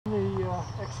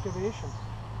excavation.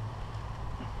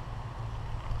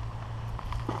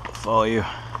 Follow you.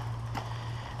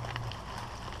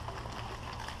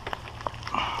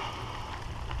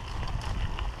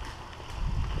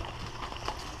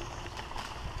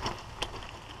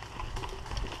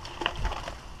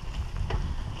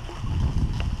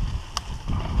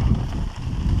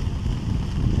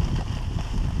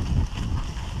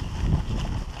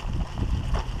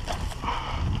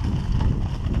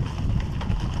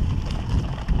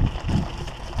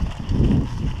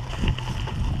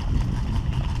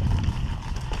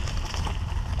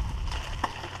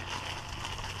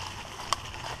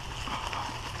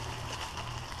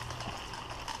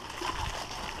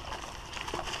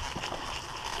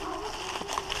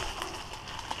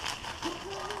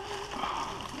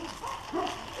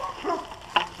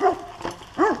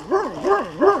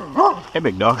 Hey,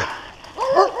 big dog.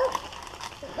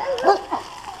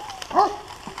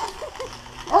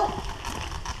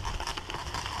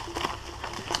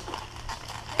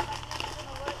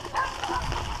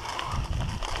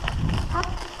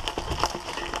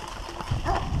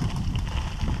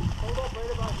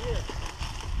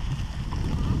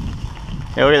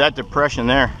 Hey, look at that depression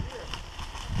there.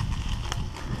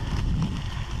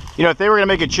 You know, if they were going to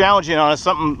make it challenging on us,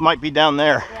 something might be down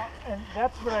there. Yeah, and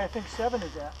that's where I think 7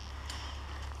 is at.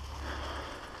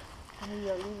 Let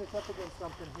me lean this up against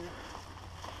something here.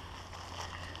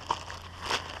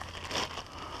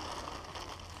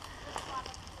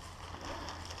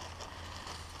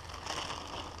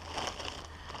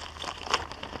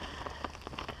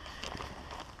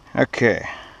 Okay.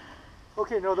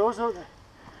 Okay, no, those are the...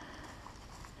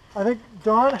 I think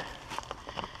Dawn...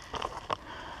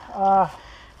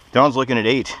 Dawn's looking at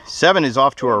 8. 7 is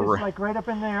off to our right. Like right up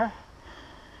in there.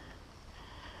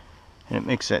 And it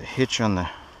makes that hitch on the...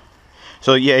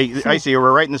 So yeah, I see.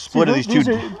 We're right in the split of these two.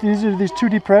 These are these two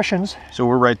depressions. So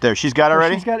we're right there. She's got it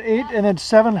already? She's got 8, and then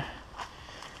 7,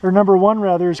 or number 1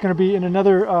 rather, is going to be in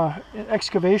another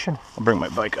excavation. I'll bring my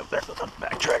bike up there. I'll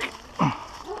backtrack it.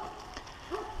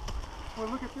 We'll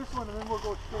look at this one, and then we'll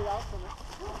go straight out from it.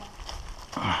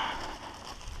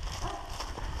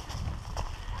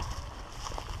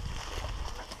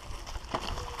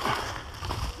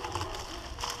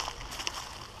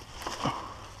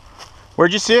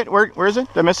 Where'd you see it? Where is it?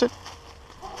 Did I miss it? See,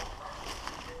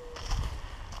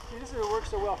 this is where it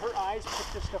works so well. Her eyes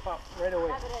pick this stuff up right away.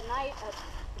 Yeah, but at night,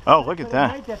 Oh, look at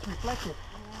that. At night, that's reflected.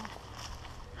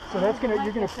 So that's gonna,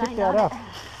 you're gonna pick that up.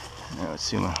 Yeah, let's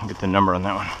see. I'll get the number on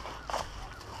that one.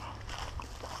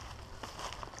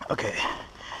 Okay.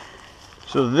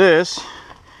 So this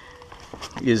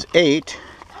is 8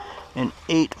 and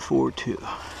 842.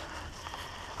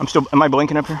 I'm still. Am I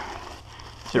blinking up here?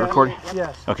 Is it recording?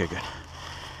 Yes. Okay, good.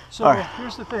 So All right.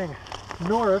 Here's the thing.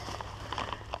 North,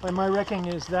 by my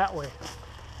reckoning, is that way.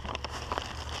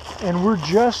 And we're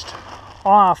just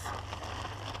off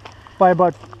by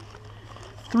about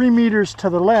 3 meters to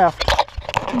the left,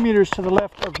 2 meters to the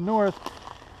left of north,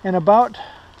 and about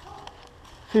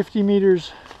 50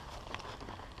 meters.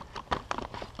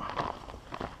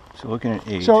 So looking at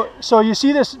 8. So you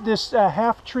see this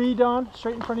half tree, Don,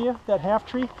 straight in front of you, that half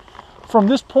tree? From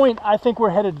this point, I think we're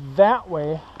headed that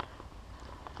way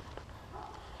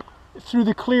through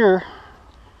the clear.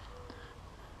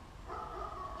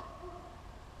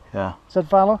 Yeah. Does that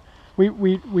follow?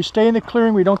 We stay in the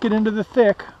clearing, we don't get into the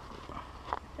thick,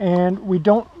 and we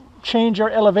don't change our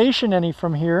elevation any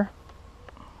from here.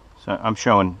 So I'm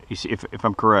showing, you see, if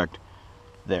I'm correct,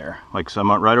 there. Like, so I'm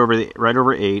on right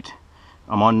over 8.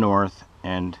 I'm on north,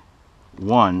 and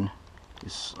 1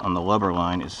 is on the lubber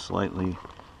line is slightly,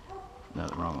 no,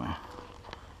 the wrong way.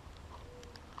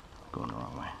 Going the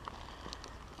wrong way.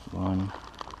 1.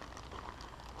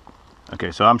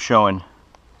 Okay, so I'm showing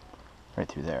right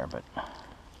through there, but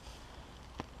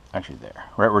actually there,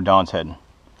 right where Dawn's heading.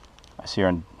 I see her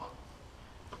on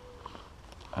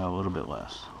a little bit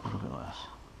less,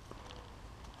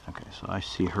 Okay, so I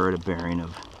see her at a bearing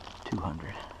of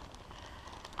 200.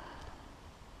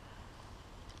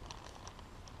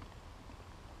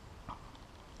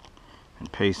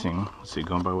 And pacing, let's see,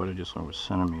 going by what I just learned was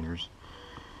centimeters.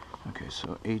 Okay,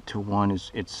 so 8 to 1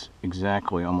 is, it's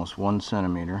exactly almost 1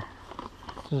 centimeter.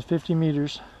 So it's 50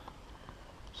 meters.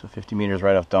 So 50 meters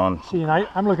right off Dawn. See, and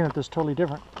I'm looking at this totally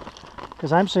different.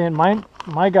 Because I'm saying,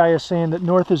 my guy is saying that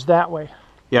north is that way.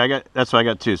 Yeah, that's what I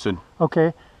got too. So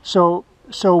okay, so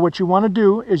what you want to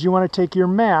do is you want to take your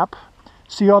map,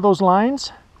 see all those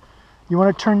lines? You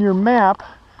want to turn your map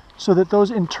so that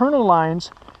those internal lines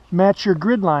match your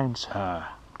grid lines.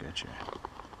 Gotcha.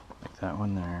 Like that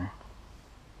one there.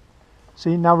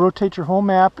 See, now rotate your whole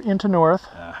map into north.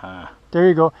 Uh-huh. There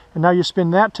you go. And now you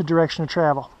spin that to direction of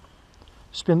travel.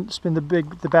 Spin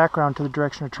the background to the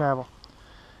direction of travel.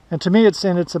 And to me, it's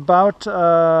about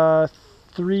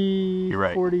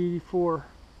 344,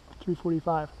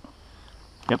 345.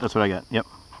 Yep, that's what I got. Yep.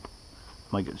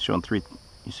 Like it's showing 3.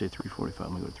 You say 345.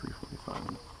 I'm gonna go to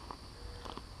 345.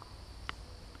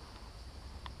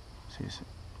 See,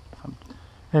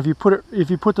 and if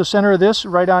you put the center of this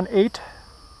right on 8,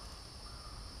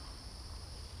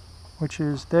 which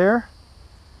is there,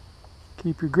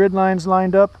 keep your grid lines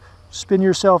lined up, spin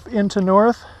yourself into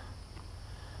north,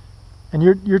 and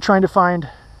you're trying to find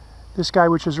this guy,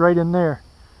 which is right in there.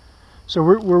 So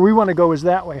where we want to go is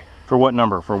that way. For what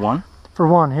number? For 1? For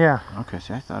 1, yeah. Okay,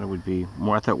 see, I thought it would be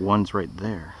more. I thought 1's right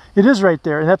there. It is right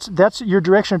there, and that's your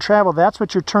direction of travel. That's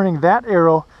what you're turning that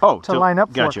arrow to line up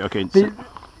for. Gotcha. Okay.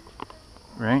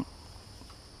 Right.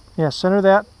 Yeah, center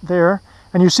that there,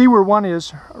 and you see where 1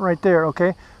 is right there.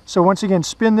 Okay. So once again,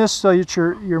 spin this so that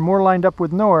you're more lined up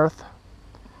with north.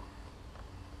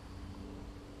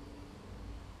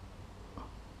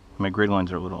 My grid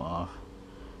lines are a little off.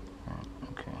 All right,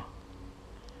 okay.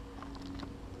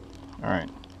 All right.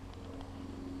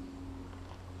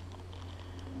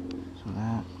 So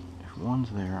that, if 1's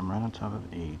there, I'm right on top of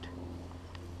 8.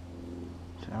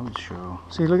 So I would show.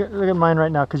 See, look at mine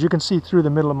right now, because you can see through the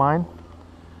middle of mine.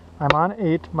 I'm on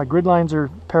 8. My grid lines are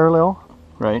parallel.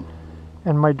 Right.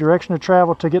 And my direction of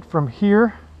travel to get from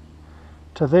here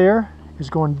to there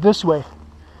is going this way.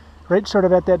 Right sort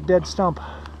of at that dead stump.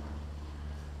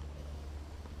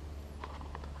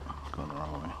 Going the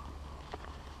wrong way.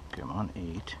 Okay, I'm on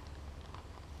 8.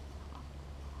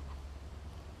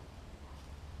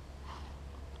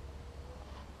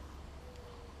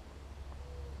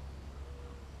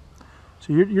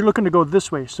 So you're looking to go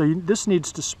this way. So this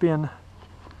needs to spin.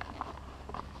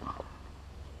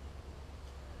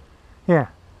 Yeah,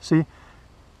 see?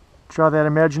 Draw that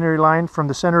imaginary line from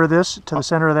the center of this to the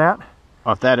center of that.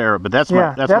 Off that arrow, but that's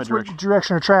my direction.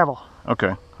 Direction of travel.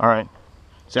 Okay, all right.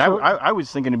 See, So, I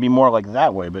was thinking it'd be more like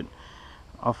that way, but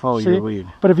I'll follow your lead.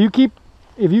 But if you keep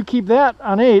that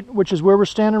on 8, which is where we're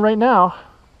standing right now,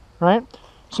 right?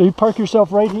 So you park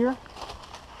yourself right here.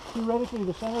 Theoretically,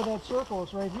 the center of that circle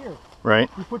is right here. Right.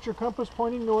 You put your compass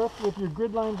pointing north with your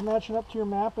grid lines matching up to your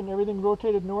map and everything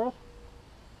rotated north.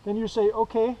 Then you say,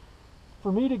 okay,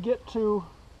 for me to get to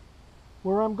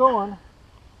where I'm going,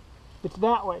 it's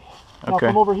that way. Now Okay.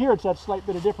 from over here, it's that slight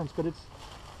bit of difference, but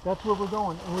that's where we're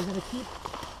going. And we're going to keep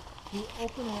the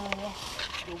open area,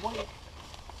 the white,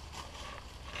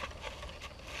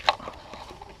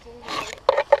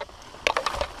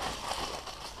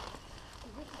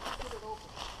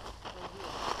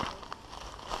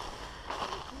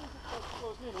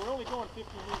 we're only going 50 meters.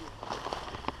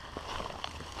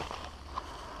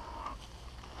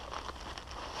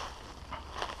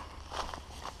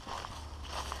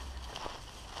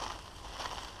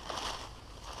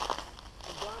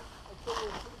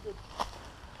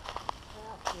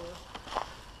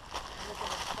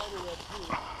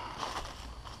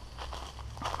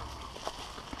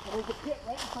 There's a pit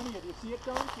right in front of you. Do you see it,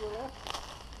 Don? To your left?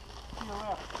 To your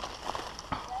left.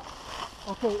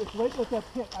 Okay, it's right at that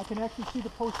pit. I can actually see the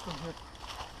post from here.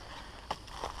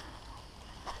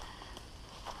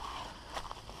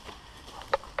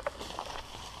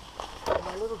 And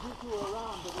my little detour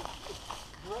around, but it's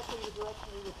directly the direction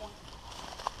we were pointing.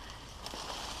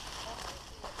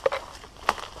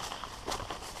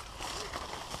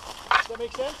 Does that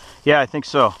make sense? Yeah, I think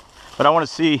so. But I want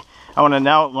to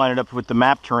now line it up with the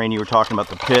map terrain you were talking about,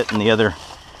 the pit and the other.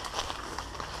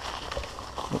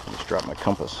 Oh, I just dropped my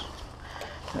compass.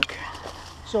 Okay.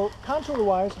 So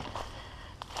contour-wise,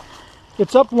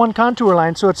 it's up 1 contour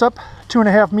line, so it's up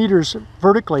 2.5 meters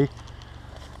vertically.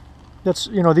 That's,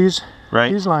 these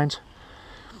lines.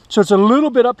 So it's a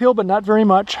little bit uphill, but not very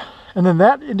much. And then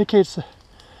that indicates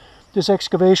this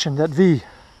excavation, that V.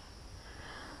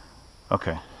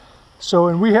 Okay. So,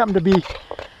 and we happen to be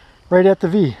right at the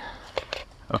V.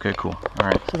 Okay, cool. All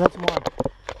right. So that's 1.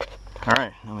 All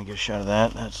right, let me get a shot of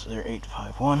that. That's their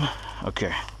 851.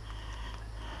 Okay.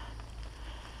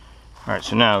 All right,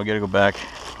 so now we got to go back.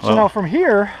 So now from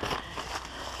here,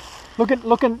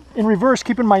 looking in reverse,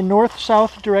 keeping my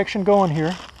north-south direction going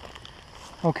here.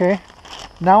 Okay.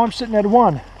 Now I'm sitting at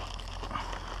 1.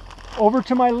 Over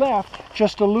to my left,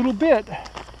 just a little bit,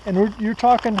 and you're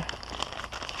talking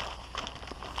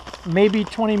maybe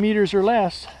 20 meters or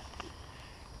less.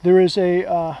 There is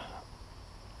a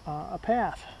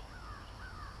path.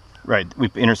 Right,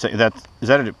 we've intersected that. Is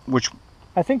that which?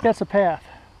 I think that's a path.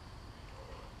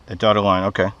 That dotted line.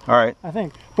 Okay. All right. I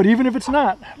think. But even if it's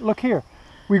not, look here.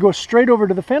 we go straight over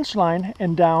to the fence line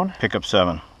and down, Pick up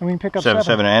 7. and we can pick up 7,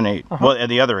 7. 7 and 8. Well,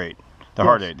 and the other 8. The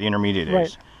hard 8, the intermediate 8s.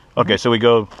 Right. Okay, so we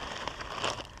go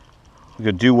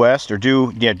due west, or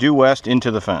due west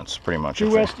into the fence, pretty much.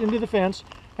 Due west into the fence,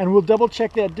 and we'll double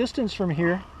check that distance from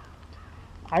here.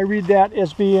 I read that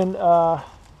as being,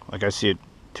 like I see it,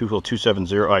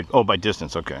 270. Oh, by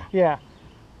distance, okay. yeah.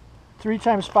 3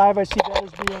 times 5, I see that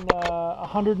as being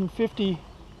 150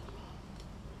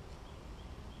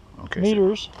 Okay.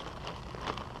 meters.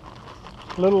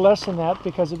 A little less than that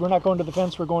because we're not going to the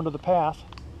fence, we're going to the path.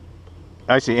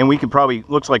 I see, and we can probably,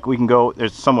 looks like we can go,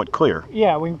 it's somewhat clear.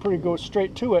 Yeah, we can pretty go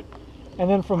straight to it. And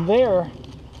then from there,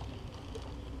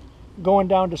 going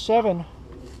down to 7,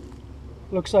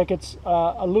 looks like it's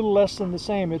a little less than the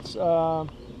same. It's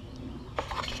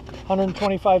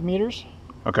 125 meters.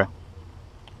 Okay.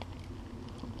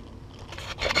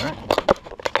 All right.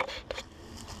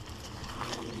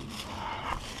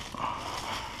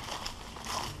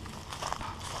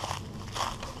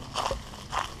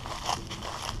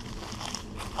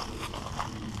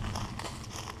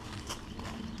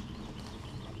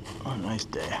 Oh, nice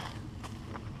day.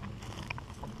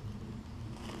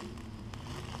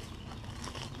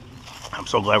 I'm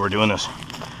so glad we're doing this.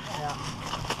 Yeah.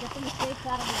 Get the mistakes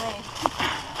out of the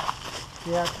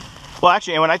way. Yeah. Well,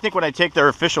 actually, when I take their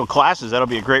official classes, that'll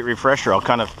be a great refresher. I'll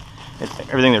kind of,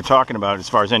 everything they're talking about as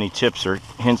far as any tips or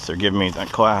hints they're giving me in that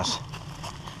class.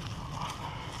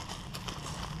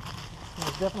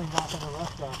 There's definitely not in a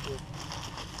restaurant here.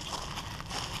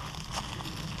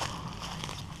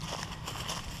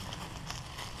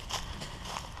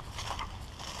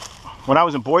 When I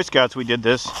was in Boy Scouts, we did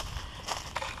this,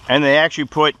 and they actually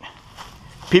put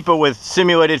people with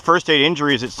simulated first aid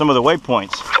injuries at some of the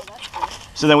waypoints.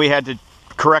 So then we had to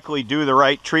correctly do the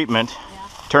right treatment,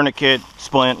 tourniquet,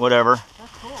 splint, whatever.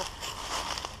 That's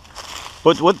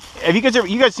cool. What have you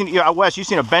guys seen, out west, you've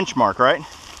seen a benchmark, right?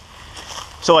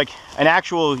 So like an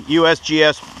actual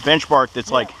USGS benchmark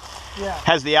that's like, Yeah.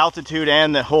 has the altitude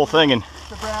and the whole thing, and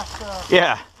The brass,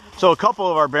 yeah. So a couple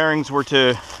of our bearings were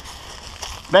to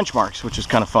benchmarks, which is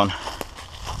kind of fun.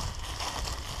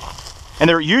 And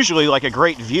they're usually like a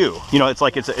great view. You know, it's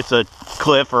like it's a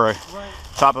cliff or a right.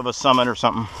 top of a summit or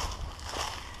something.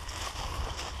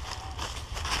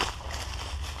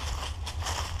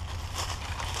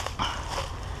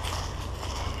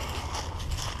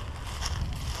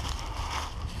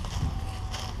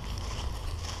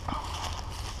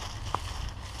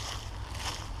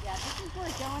 Yeah, this is where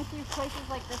going through places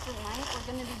like this at night, we're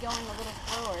going to be going a little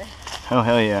slower. Oh,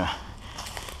 hell yeah.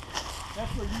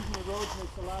 That's where using the roads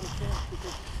makes a lot of sense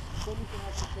because then you can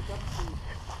actually pick up speed.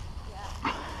 Yeah. You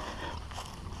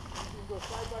can go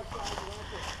side by side, you don't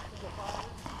have to simplify it.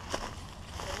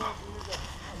 And then you use a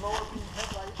lower beam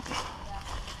headlight.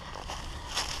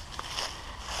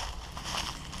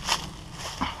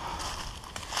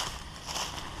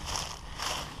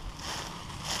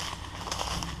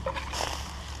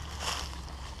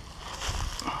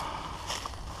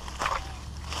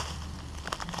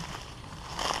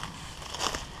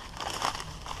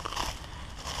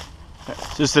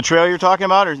 Is this the trail you're talking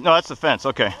about, or no? That's the fence.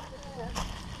 Okay.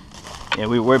 Yeah,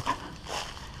 we whip.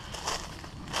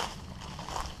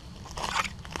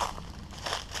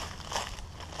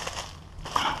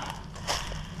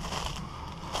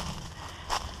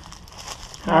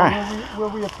 All right. Where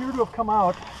we appear to have come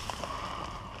out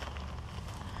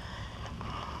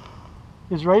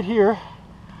is right here,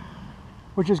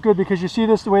 which is good because you see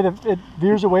this, the way that it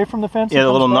veers away from the fence. Yeah, and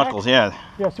the comes little back? knuckles. Yeah.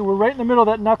 Yeah, so we're right in the middle of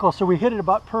that knuckle, so we hit it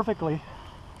about perfectly.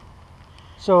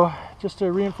 So just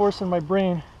to reinforce in my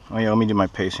brain. Oh yeah. Let me do my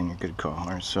pacing. Good call. All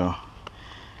right. So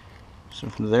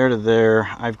from there to there,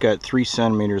 I've got 3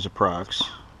 centimeters approx,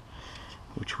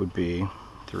 which would be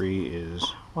 3 is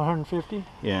 150.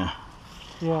 yeah.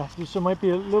 Yeah, so it might be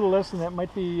a little less than that.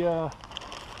 Might be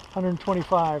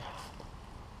 125.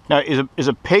 Now, is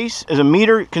a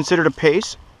meter considered a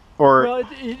pace, or Well,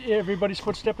 everybody's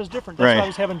footstep is different. That's Right. why I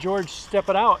was having George step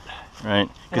it out. right?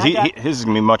 Because And I got- his is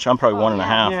gonna be much. I'm probably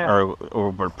 1.5 yeah. or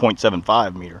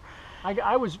 0.75 meter.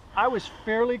 I was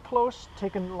fairly close,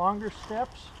 taking longer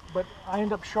steps, but I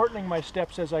end up shortening my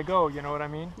steps as I go. You know what I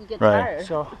mean? You get Right. tired.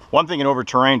 So One thing in over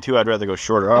terrain too, I'd rather go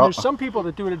shorter. and Oh, there's some people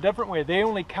that do it a different way. They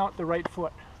only count the right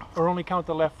foot, or only count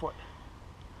the left foot.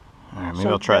 all right, maybe So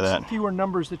I'll try that's that. fewer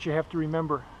numbers that you have to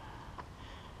remember.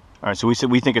 All right, so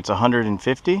we think it's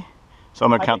 150. So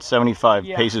I'm gonna I count think- 75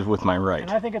 yeah. paces with my right.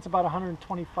 And I think it's about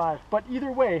 125. But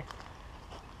either way,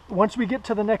 once we get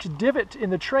to the next divot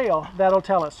in the trail, that'll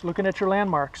tell us, looking at your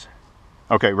landmarks.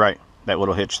 Okay, right. That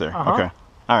little hitch there. Uh-huh. Okay.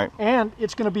 All right. And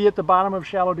it's going to be at the bottom of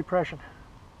shallow depression.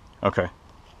 Okay.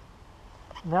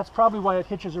 And that's probably why it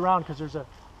hitches around, because there's a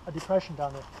depression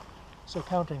down there. So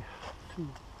counting 2.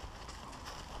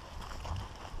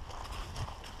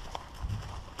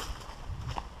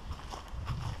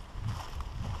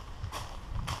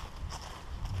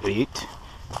 Eight,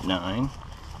 9,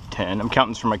 10. I'm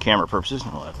counting this for my camera purposes.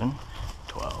 11,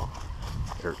 12,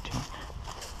 13.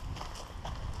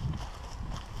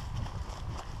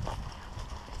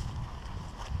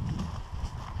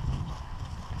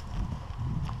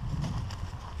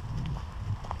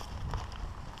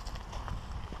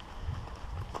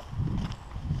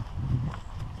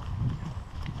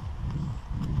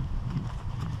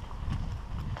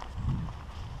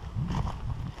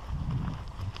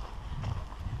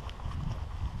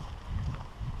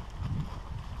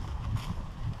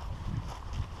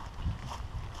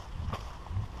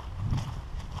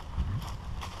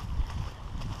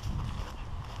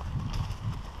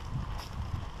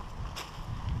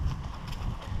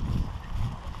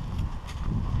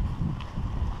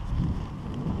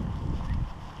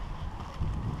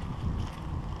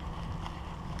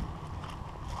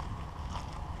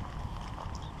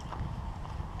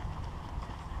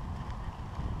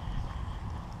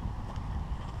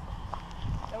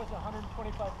 That was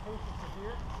 125 paces to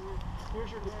here.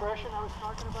 Here's your depression I was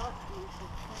talking about. Can you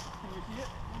see it?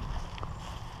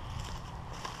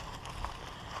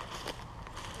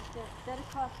 Is there dead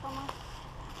across almost?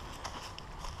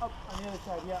 Up on the other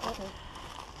side, yeah, okay.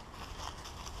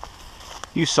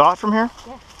 You saw it from here?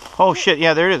 Yeah. Oh shit,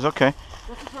 yeah, there it is. Okay.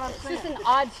 This is what I'm It's saying. just an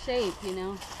odd shape, you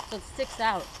know, so it sticks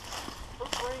out. Her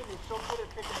brain is so good at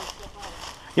picking this stuff out.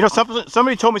 You know,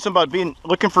 somebody told me something about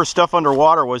looking for stuff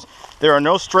underwater was there are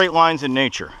no straight lines in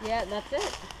nature. Yeah, that's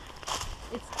it.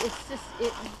 It's just,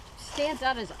 it stands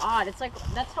out as odd. It's like,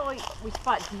 that's how we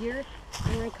spot deer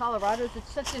when we're in Colorado.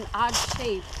 It's such an odd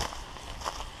shape.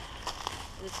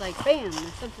 It's like, bam,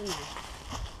 there's something there.